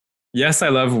Yes, I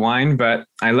love wine, but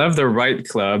I love the REITE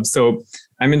Club. So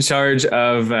I'm in charge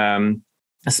of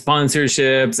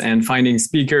sponsorships and finding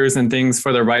speakers and things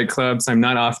for the REITE Club. So I'm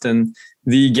not often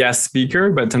the guest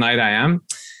speaker, but tonight I am.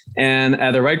 And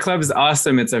the REITE Club is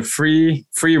awesome. It's a free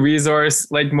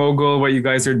resource like Mogul, what you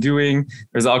guys are doing.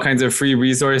 There's all kinds of free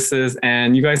resources,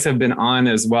 and you guys have been on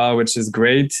as well, which is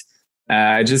great.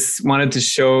 I just wanted to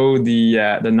show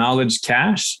the knowledge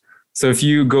cache. So if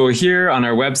you go here on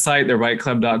our website,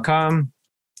 thereiteclub.com,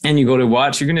 and you go to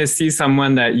watch, you're going to see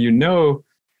someone that you know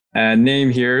name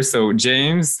here. So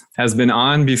James has been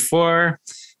on before,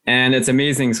 and it's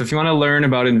amazing. So if you want to learn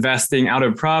about investing out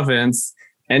of province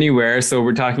anywhere, so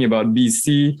we're talking about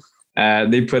BC,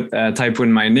 they put typo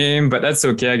in my name, but that's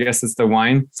okay. I guess it's the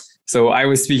wine. So I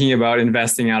was speaking about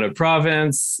investing out of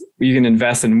province. You can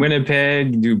invest in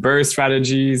Winnipeg, do BRRRR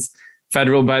strategies,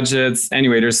 federal budgets.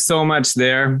 Anyway, there's so much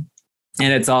there,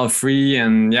 and it's all free.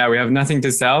 And yeah, we have nothing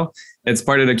to sell. It's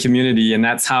part of the community. And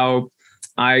that's how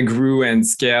I grew and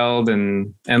scaled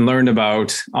and learned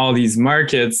about all these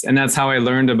markets. And that's how I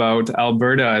learned about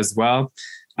Alberta as well.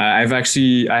 I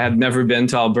had never been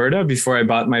to Alberta before I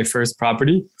bought my first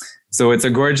property. So it's a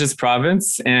gorgeous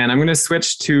province. And I'm going to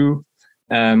switch to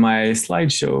my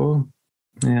slideshow.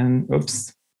 And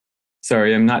oops,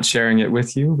 sorry, I'm not sharing it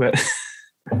with you, but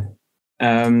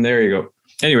there you go.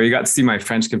 Anyway, you got to see my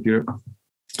French computer.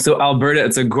 So Alberta,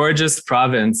 it's a gorgeous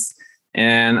province.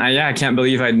 And I can't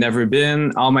believe I'd never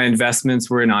been. All my investments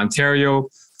were in Ontario.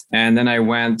 And then I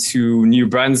went to New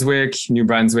Brunswick. New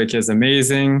Brunswick is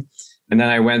amazing. And then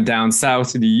I went down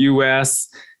south to the US.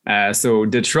 So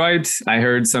Detroit, I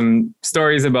heard some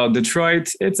stories about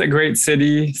Detroit. It's a great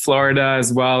city. Florida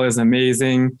as well is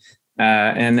amazing.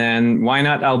 And then why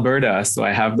not Alberta? So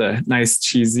I have the nice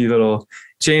cheesy little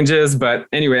changes. But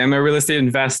anyway, I'm a real estate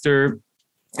investor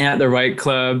at the REITE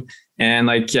Club. And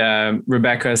like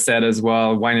Rebecca said as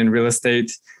well, wine and real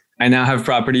estate. I now have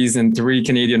properties in 3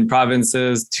 Canadian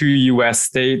provinces, 2 US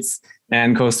states,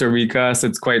 and Costa Rica. So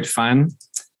it's quite fun.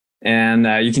 And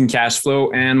you can cash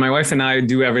flow. And my wife and I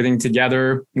do everything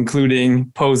together,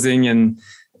 including posing and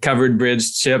covered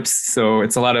bridge chips. So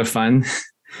it's a lot of fun.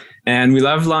 And we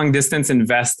love long distance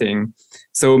investing.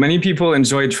 So many people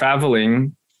enjoy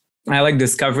traveling. I like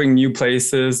discovering new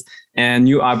places and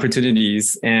new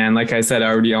opportunities. And like I said, I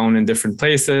already own in different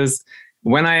places.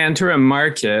 When I enter a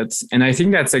market, and I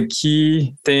think that's a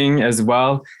key thing as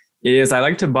well, is I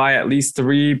like to buy at least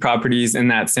 3 properties in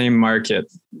that same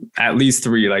market, at least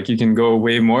 3, like you can go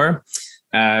way more.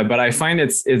 But I find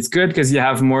it's good because you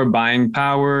have more buying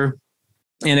power.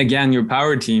 And again, your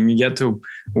power team, you get to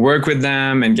work with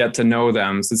them and get to know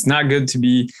them. So it's not good to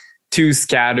be too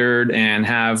scattered and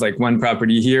have like one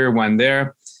property here, one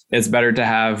there. It's better to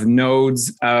have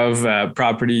nodes of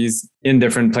properties in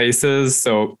different places.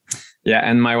 So yeah,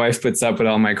 and my wife puts up with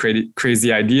all my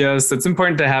crazy ideas. So it's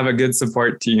important to have a good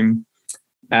support team.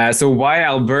 So why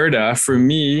Alberta? For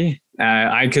me,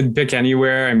 I could pick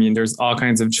anywhere. I mean, there's all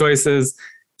kinds of choices.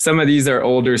 Some of these are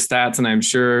older stats, and I'm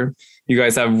sure you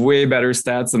guys have way better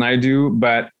stats than I do.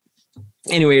 But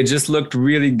anyway, it just looked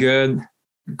really good.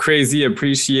 Crazy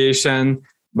appreciation,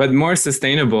 but more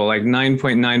sustainable, like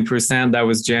 9.9%. That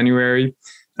was January.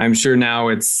 I'm sure now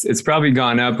it's probably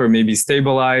gone up or maybe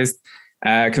stabilized.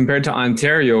 Compared to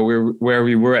Ontario, where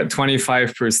we were at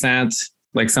 25%,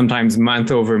 like sometimes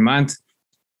month over month,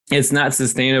 it's not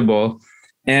sustainable.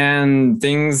 And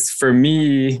things for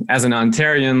me as an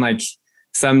Ontarian, like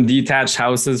some detached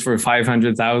houses for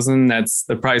 $500,000, that's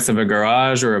the price of a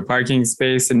garage or a parking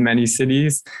space in many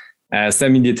cities,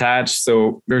 semi-detached.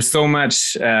 So there's so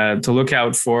much to look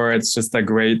out for. It's just a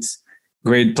great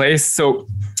place. So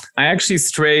I actually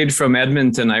strayed from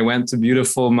Edmonton. I went to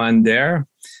beautiful Mundare.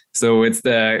 So it's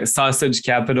the sausage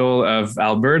capital of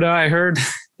Alberta, I heard.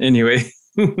 Anyway,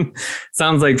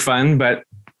 sounds like fun, but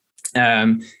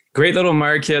great little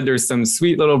market. There's some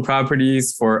sweet little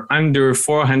properties for under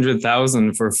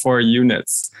 $400,000 for 4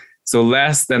 units. So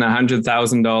less than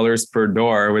 $100,000 per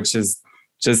door, which is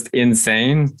just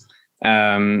insane.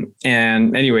 And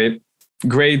anyway,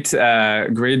 great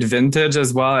vintage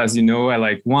as well. As you know, I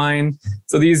like wine.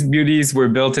 So these beauties were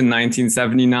built in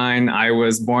 1979. I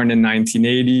was born in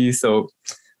 1980. So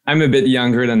I'm a bit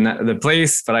younger than the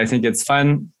place, but I think it's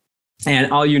fun. And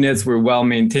all units were well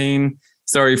maintained.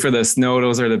 Sorry for the snow.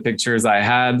 Those are the pictures I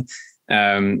had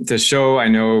to show. I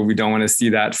know we don't want to see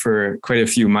that for quite a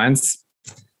few months.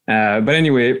 But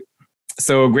anyway,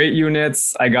 so great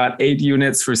units. I got 8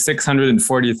 units for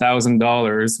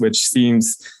 $640,000, which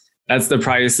seems that's the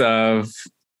price of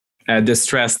a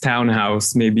distressed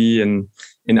townhouse, maybe in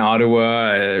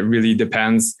Ottawa. It really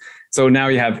depends. So now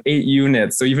you have 8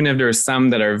 units. So even if there's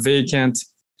some that are vacant,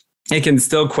 it can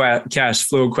still cash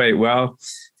flow quite well,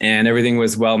 and everything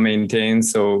was well maintained.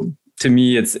 So to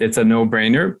me, it's a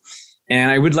no-brainer. And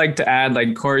I would like to add,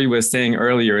 like Corey was saying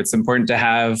earlier, it's important to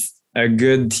have a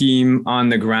good team on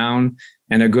the ground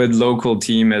and a good local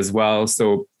team as well.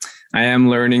 So I am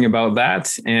learning about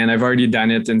that, and I've already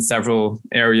done it in several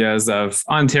areas of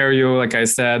Ontario, like I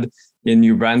said, in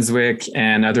New Brunswick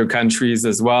and other countries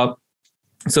as well.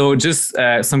 So just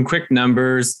some quick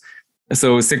numbers.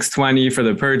 So 620 for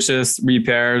the purchase,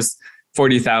 repairs,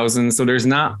 40,000. So there's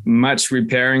not much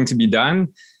repairing to be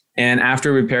done. And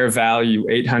after repair value,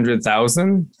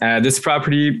 800,000. This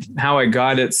property, how I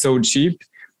got it so cheap,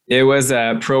 it was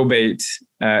a probate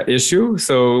issue.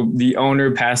 So the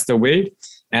owner passed away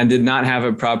and did not have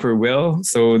a proper will.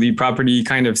 So the property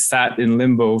kind of sat in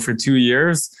limbo for 2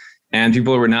 years, and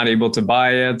people were not able to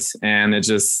buy it, and it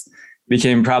just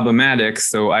became problematic.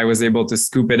 So I was able to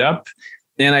scoop it up,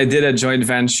 and I did a joint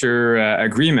venture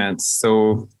agreement.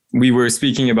 So we were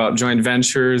speaking about joint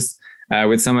ventures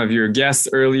with some of your guests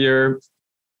earlier,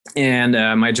 and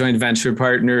my joint venture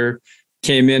partner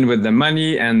came in with the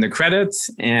money and the credit,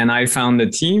 and I found the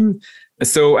team.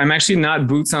 So I'm actually not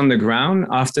boots on the ground.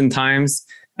 Oftentimes,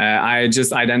 I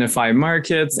just identify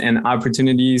markets and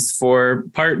opportunities for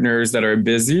partners that are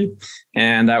busy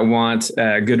and that want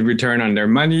a good return on their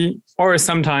money. Or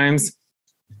sometimes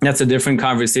that's a different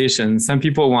conversation. Some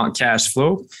people want cash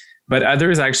flow, but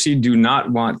others actually do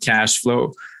not want cash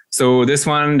flow. So this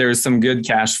one, there's some good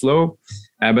cash flow,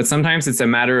 but sometimes it's a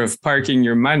matter of parking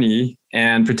your money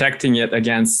and protecting it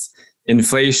against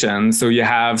inflation. So you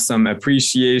have some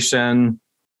appreciation.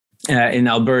 In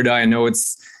Alberta, I know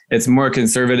it's more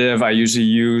conservative. I usually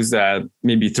use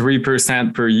maybe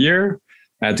 3% per year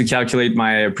to calculate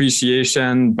my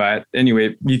appreciation. But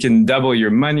anyway, you can double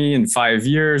your money in 5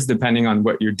 years, depending on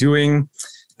what you're doing.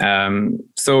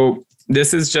 So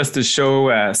this is just to show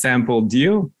a sample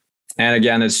deal. And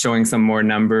again, it's showing some more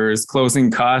numbers.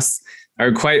 Closing costs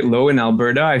are quite low in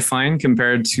Alberta, I find,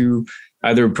 compared to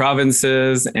other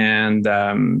provinces, and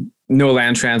no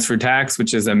land transfer tax,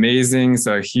 which is amazing.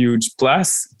 So a huge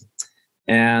plus.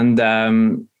 And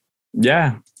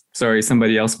sorry,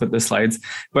 somebody else put the slides.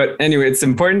 But anyway, it's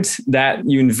important that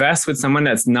you invest with someone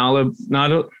that's knowledgeable,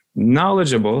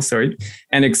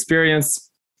 and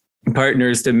experienced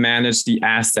partners to manage the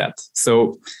asset.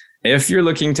 So if you're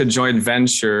looking to joint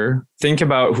venture, think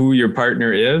about who your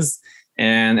partner is.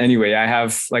 And anyway, I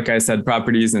have, like I said,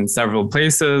 properties in several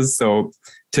places. So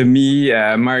to me,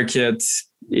 market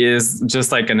is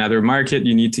just like another market.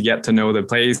 You need to get to know the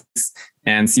place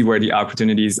and see where the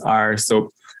opportunities are. So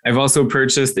I've also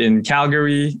purchased in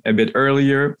Calgary a bit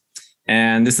earlier,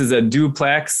 and this is a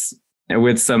duplex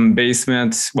with some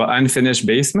unfinished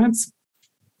basements.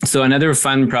 So another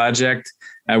fun project.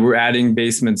 We're adding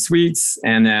basement suites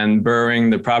and then burrowing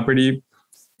the property.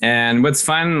 And what's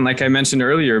fun, like I mentioned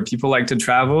earlier, people like to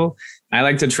travel. I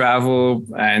like to travel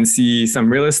and see some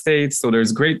real estate. So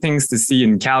there's great things to see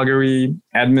in Calgary,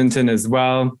 Edmonton as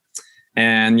well.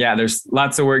 And yeah, there's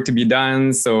lots of work to be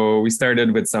done. So we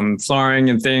started with some flooring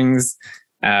and things.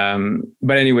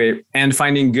 But anyway, and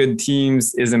finding good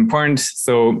teams is important.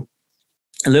 So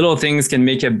little things can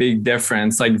make a big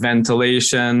difference, like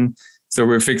ventilation. So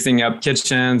we're fixing up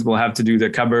kitchens. We'll have to do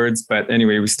the cupboards. But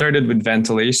anyway, we started with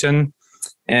ventilation.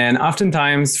 And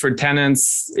oftentimes for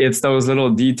tenants, it's those little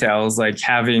details like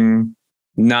having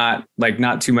not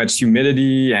too much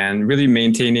humidity and really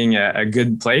maintaining a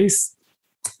good place.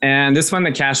 And this one,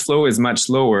 the cash flow is much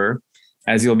lower,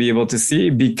 as you'll be able to see,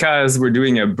 because we're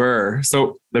doing a BRRRR.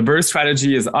 So the BRRRR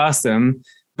strategy is awesome,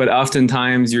 but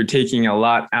oftentimes you're taking a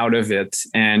lot out of it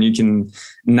and you can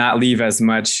not leave as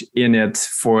much in it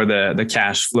for the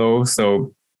cash flow.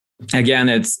 So again,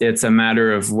 it's a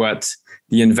matter of what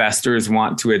the investors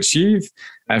want to achieve.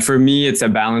 For me, it's a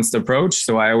balanced approach.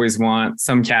 So I always want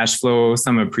some cash flow,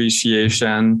 some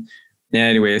appreciation.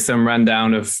 Anyway, some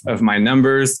rundown of my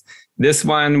numbers. This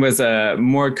one was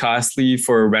more costly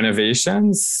for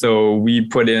renovations. So we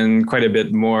put in quite a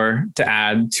bit more to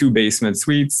add 2 basement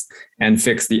suites and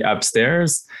fix the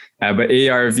upstairs. But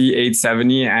ARV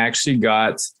 870, I actually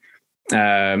got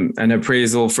an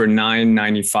appraisal for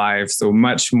 $995. So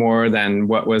much more than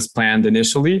what was planned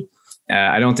initially.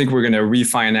 I don't think we're going to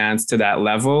refinance to that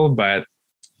level, but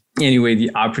anyway, the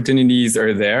opportunities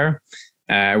are there,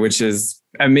 which is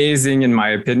amazing in my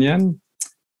opinion.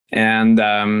 And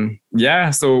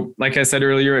so like I said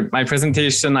earlier, my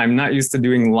presentation, I'm not used to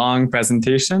doing long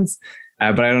presentations,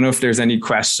 but I don't know if there's any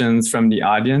questions from the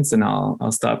audience, and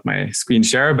I'll stop my screen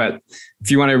share. But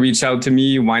if you want to reach out to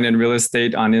me, Wine and Real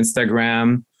Estate on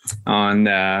Instagram, on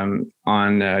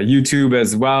YouTube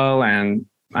as well, and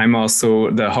I'm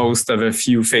also the host of a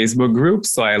few Facebook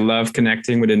groups. So I love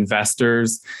connecting with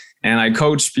investors, and I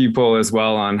coach people as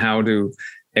well on how to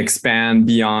expand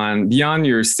beyond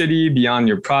your city, beyond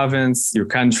your province, your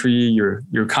country,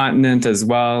 your continent as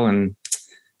well. And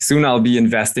soon I'll be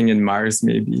investing in Mars,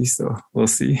 maybe. So we'll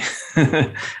see.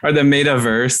 Or the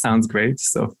metaverse sounds great.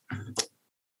 So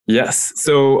yes.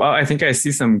 So I think I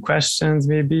see some questions,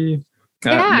 maybe.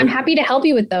 Yeah, I'm happy to help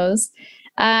you with those.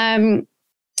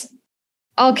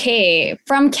 Okay,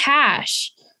 from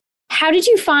Cash, how did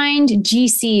you find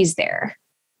GCs there?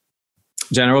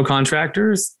 General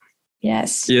contractors?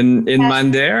 Yes. In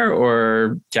Mandaire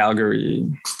or Calgary?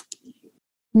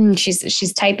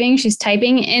 She's typing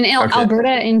in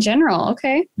Alberta in general.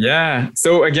 Okay. Yeah.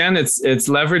 So again, it's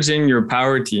leveraging your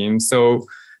power team. So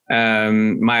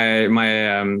my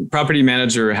property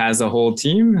manager has a whole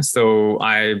team. So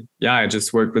I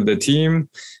just work with the team.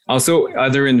 Also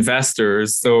other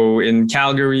investors. So in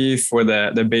Calgary for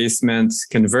the basement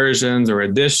conversions or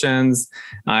additions,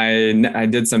 I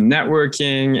did some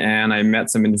networking and I met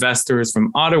some investors from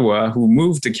Ottawa who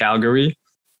moved to Calgary.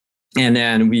 And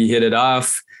then we hit it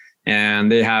off,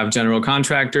 and they have general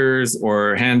contractors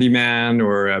or handyman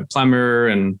or a plumber,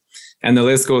 and the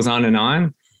list goes on and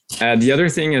on. The other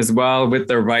thing as well with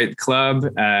the REITE Club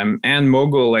and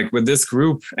Mogul, like with this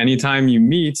group, anytime you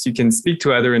meet, you can speak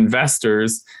to other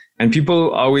investors, and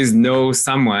people always know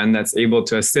someone that's able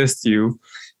to assist you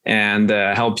and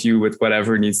help you with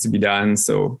whatever needs to be done.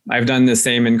 So I've done the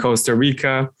same in Costa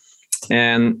Rica.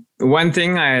 And one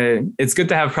thing, it's good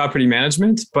to have property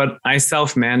management, but I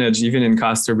self-manage even in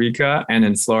Costa Rica and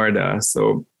in Florida.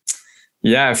 So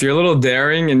yeah, if you're a little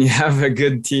daring and you have a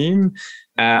good team,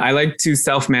 I like to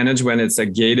self-manage when it's a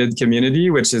gated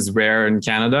community, which is rare in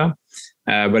Canada.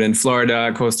 But in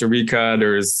Florida, Costa Rica,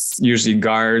 there's usually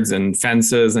guards and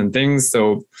fences and things.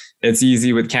 So it's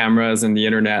easy with cameras and the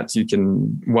internet. You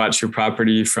can watch your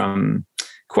property from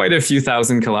quite a few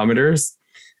thousand kilometers.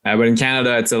 But in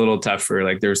Canada, it's a little tougher.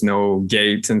 Like there's no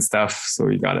gate and stuff. So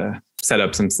you got to set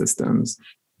up some systems.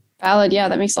 Valid. Yeah,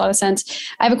 that makes a lot of sense.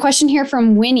 I have a question here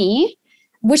from Winnie,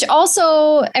 which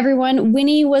also, everyone,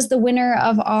 Winnie was the winner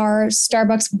of our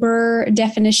Starbucks Burr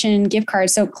definition gift card.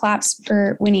 So claps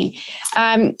for Winnie.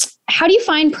 How do you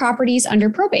find properties under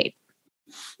probate?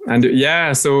 That's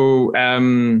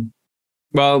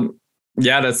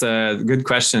a good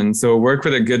question. So work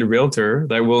with a good realtor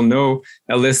that will know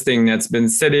a listing that's been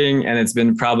sitting and it's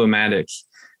been problematic.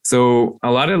 So a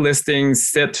lot of listings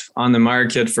sit on the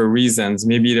market for reasons.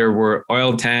 Maybe there were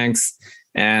oil tanks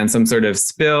and some sort of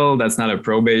spill. That's not a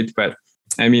probate, but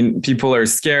I mean, people are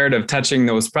scared of touching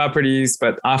those properties,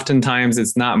 but oftentimes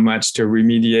it's not much to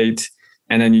remediate.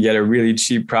 And then you get a really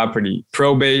cheap property.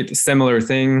 Probate, similar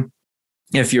thing.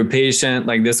 If you're patient,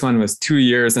 like this one was 2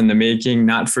 years in the making,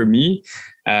 not for me,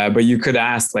 but you could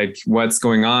ask like, what's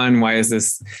going on? Why is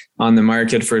this on the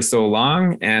market for so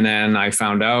long? And then I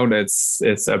found out it's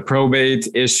a probate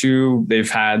issue. They've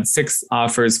had 6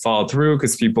 offers fall through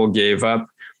because people gave up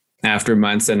after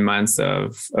months and months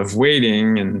of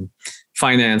waiting and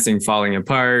financing falling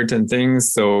apart and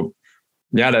things. So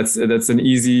yeah, that's an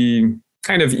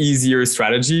easier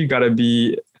strategy. You got to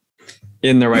be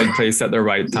in the right place at the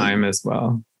right time as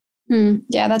well.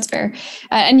 Yeah, that's fair.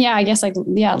 And yeah, I guess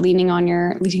leaning on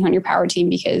your power team,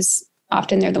 because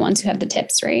often they're the ones who have the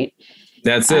tips, right?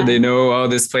 That's it. They know,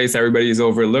 this place, everybody's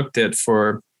overlooked it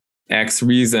for X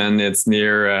reason. It's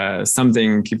near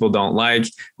something people don't like,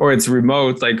 or it's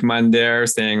remote, like Mandaire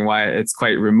saying why it's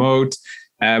quite remote.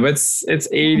 But it's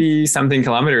 80 something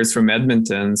kilometers from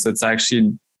Edmonton. So it's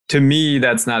actually, to me,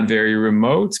 that's not very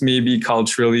remote. Maybe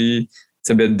culturally, it's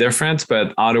a bit different,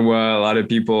 but Ottawa, a lot of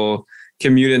people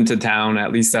commute into town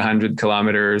at least 100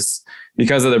 kilometers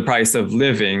because of the price of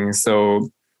living.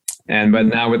 But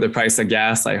now with the price of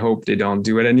gas, I hope they don't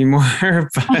do it anymore.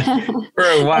 But for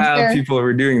a while, people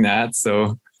were doing that.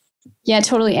 So yeah,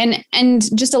 totally.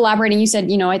 And just elaborating, you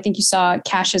said, I think you saw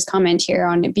Cash's comment here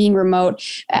on it being remote.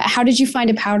 How did you find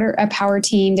a power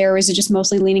team there? Or is it just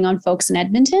mostly leaning on folks in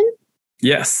Edmonton?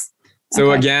 Yes.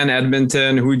 So again,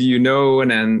 Edmonton, who do you know? And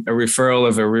then a referral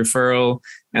of a referral.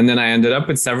 And then I ended up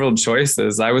with several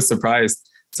choices. I was surprised.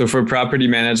 So for property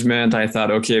management, I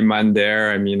thought, okay,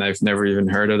 Mandaire. I mean, I've never even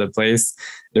heard of the place.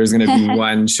 There's going to be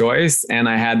one choice. And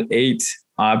I had 8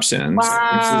 options,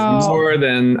 which is more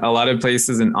than a lot of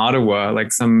places in Ottawa,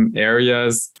 like some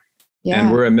areas. Yeah.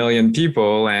 And we're 1 million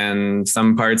people, and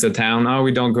some parts of town,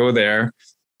 we don't go there.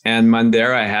 And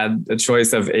Mandaire, I had a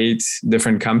choice of 8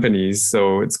 different companies.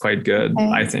 So it's quite good,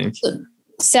 I think.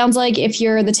 Sounds like if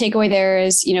you're the takeaway there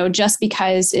is, just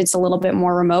because it's a little bit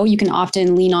more remote, you can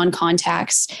often lean on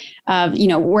contacts of,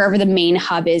 wherever the main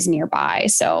hub is nearby.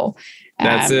 So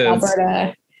that's it.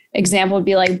 Alberta example would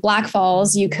be like Black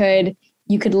Falls. You could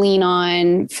lean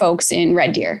on folks in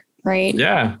Red Deer, right?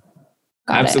 Yeah,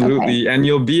 Got absolutely. Okay. And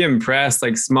you'll be impressed,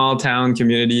 like small town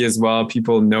community as well.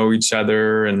 People know each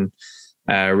other and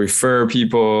refer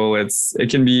people. It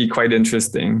can be quite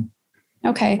interesting.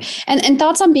 Okay. And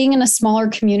thoughts on being in a smaller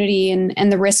community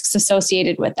and the risks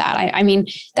associated with that. I mean,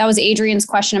 that was Adrian's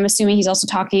question. I'm assuming he's also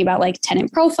talking about like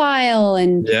tenant profile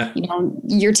and,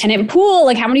 your tenant pool,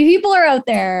 like how many people are out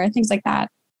there, things like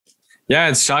that. Yeah,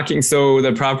 it's shocking. So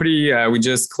the property, we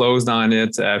just closed on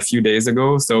it a few days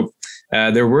ago. So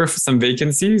there were some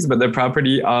vacancies, but the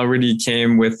property already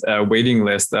came with a waiting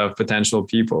list of potential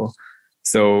people.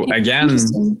 So again,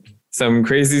 some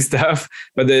crazy stuff,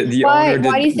 but the owner did.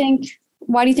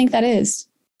 Why do you think that is?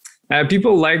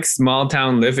 People like small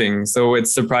town living. So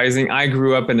it's surprising. I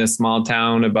grew up in a small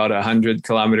town about 100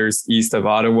 kilometers east of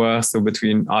Ottawa. So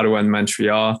between Ottawa and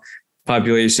Montreal,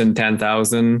 population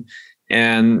 10,000.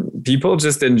 And people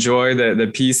just enjoy the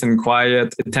peace and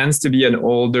quiet. It tends to be an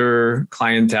older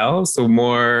clientele. So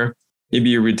more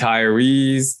maybe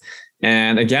retirees.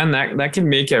 And again, that can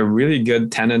make a really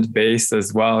good tenant base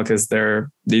as well, because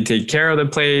they take care of the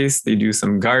place. They do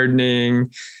some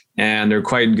gardening. And they're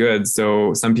quite good.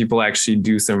 So some people actually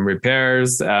do some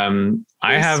repairs. I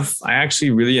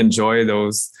actually really enjoy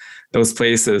those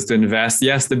places to invest.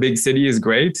 Yes, the big city is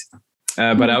great,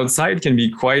 but outside can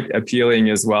be quite appealing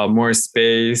as well. More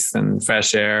space and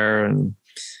fresh air.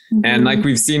 And like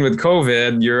we've seen with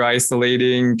COVID, you're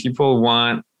isolating. People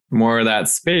want more of that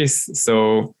space.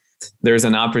 So there's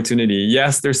an opportunity.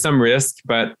 Yes, there's some risk,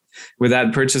 but with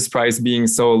that purchase price being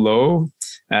so low,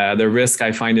 the risk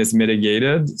I find is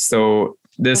mitigated. So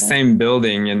this same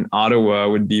building in Ottawa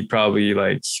would be probably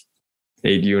like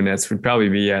 8 units would probably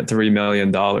be at $3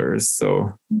 million.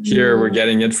 So here we're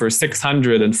getting it for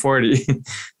 640.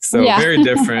 So very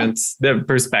different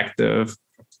perspective.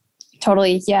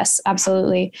 Totally. Yes,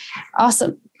 absolutely.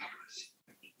 Awesome.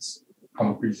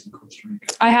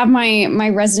 I have my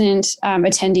resident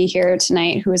attendee here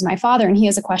tonight, who is my father, and he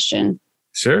has a question.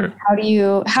 Sure.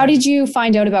 How did you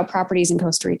find out about properties in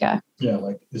Costa Rica? Yeah,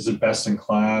 like is it best in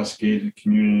class, gated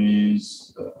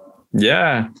communities?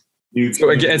 Yeah. So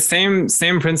again,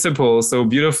 same principle. So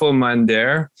beautiful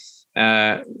Mandir.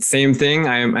 Same thing.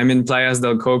 I'm in Playas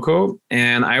del Coco,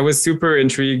 and I was super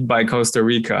intrigued by Costa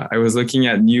Rica. I was looking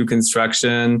at new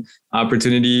construction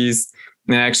opportunities,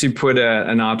 and I actually put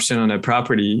an option on a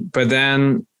property. But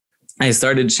then I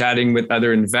started chatting with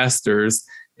other investors.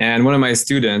 And one of my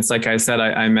students, like I said,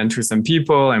 I mentor some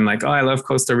people. I'm like, oh, I love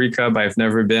Costa Rica, but I've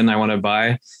never been. I want to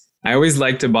buy. I always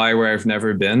like to buy where I've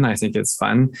never been. I think it's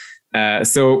fun.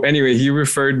 So anyway, he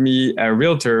referred me a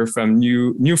realtor from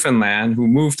Newfoundland who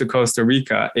moved to Costa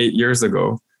Rica 8 years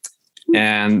ago.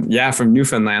 And from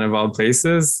Newfoundland of all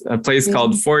places, a place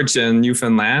called Fortune,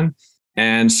 Newfoundland.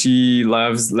 And she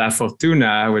loves La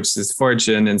Fortuna, which is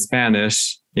fortune in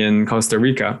Spanish in Costa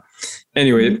Rica.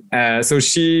 Anyway, so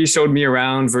she showed me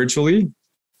around virtually,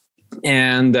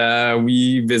 and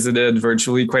we visited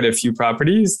virtually quite a few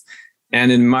properties. And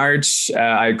in March,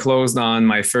 I closed on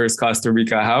my first Costa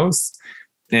Rica house,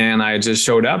 and I just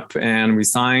showed up and we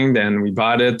signed and we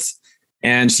bought it.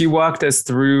 And she walked us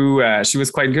through, she was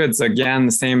quite good. So again,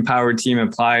 the same power team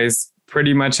applies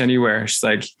pretty much anywhere. She's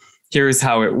like, here's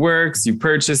how it works. You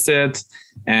purchase it.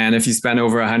 And if you spend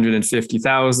over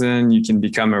 150,000, you can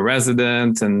become a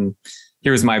resident. And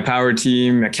here's my power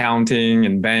team, accounting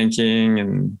and banking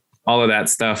and all of that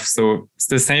stuff. So it's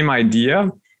the same idea.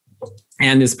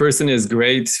 And this person is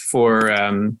great for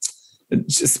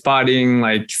spotting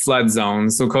like flood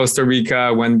zones. So Costa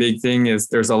Rica, one big thing is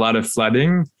there's a lot of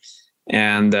flooding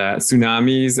and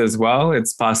tsunamis as well.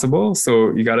 It's possible.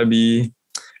 So you got to be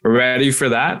ready for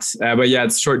that. But yeah,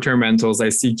 it's short-term rentals. I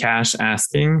see cash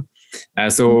asking.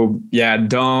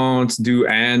 Don't do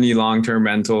any long-term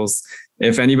rentals.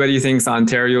 If anybody thinks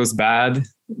Ontario is bad,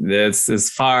 this is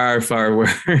far, far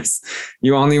worse.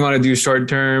 You only want to do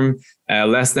short-term,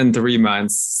 less than 3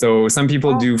 months. So some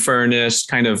people do furnished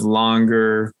kind of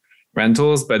longer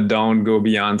rentals, but don't go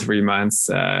beyond 3 months.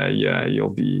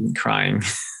 You'll be crying.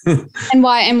 And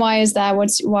why is that?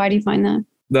 Why do you find that?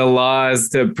 The laws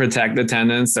to protect the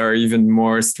tenants are even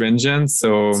more stringent.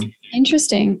 So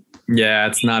interesting. Yeah,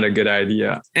 it's not a good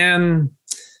idea. And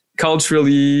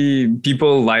culturally,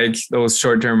 people like those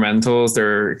short-term rentals.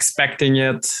 They're expecting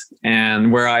it.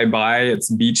 And where I buy, it's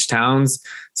beach towns.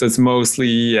 So it's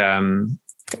mostly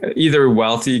either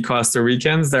wealthy Costa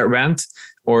Ricans that rent,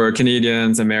 or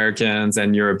Canadians, Americans,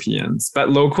 and Europeans. But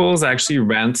locals actually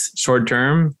rent short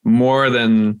term more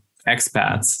than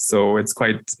expats. So it's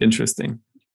quite interesting.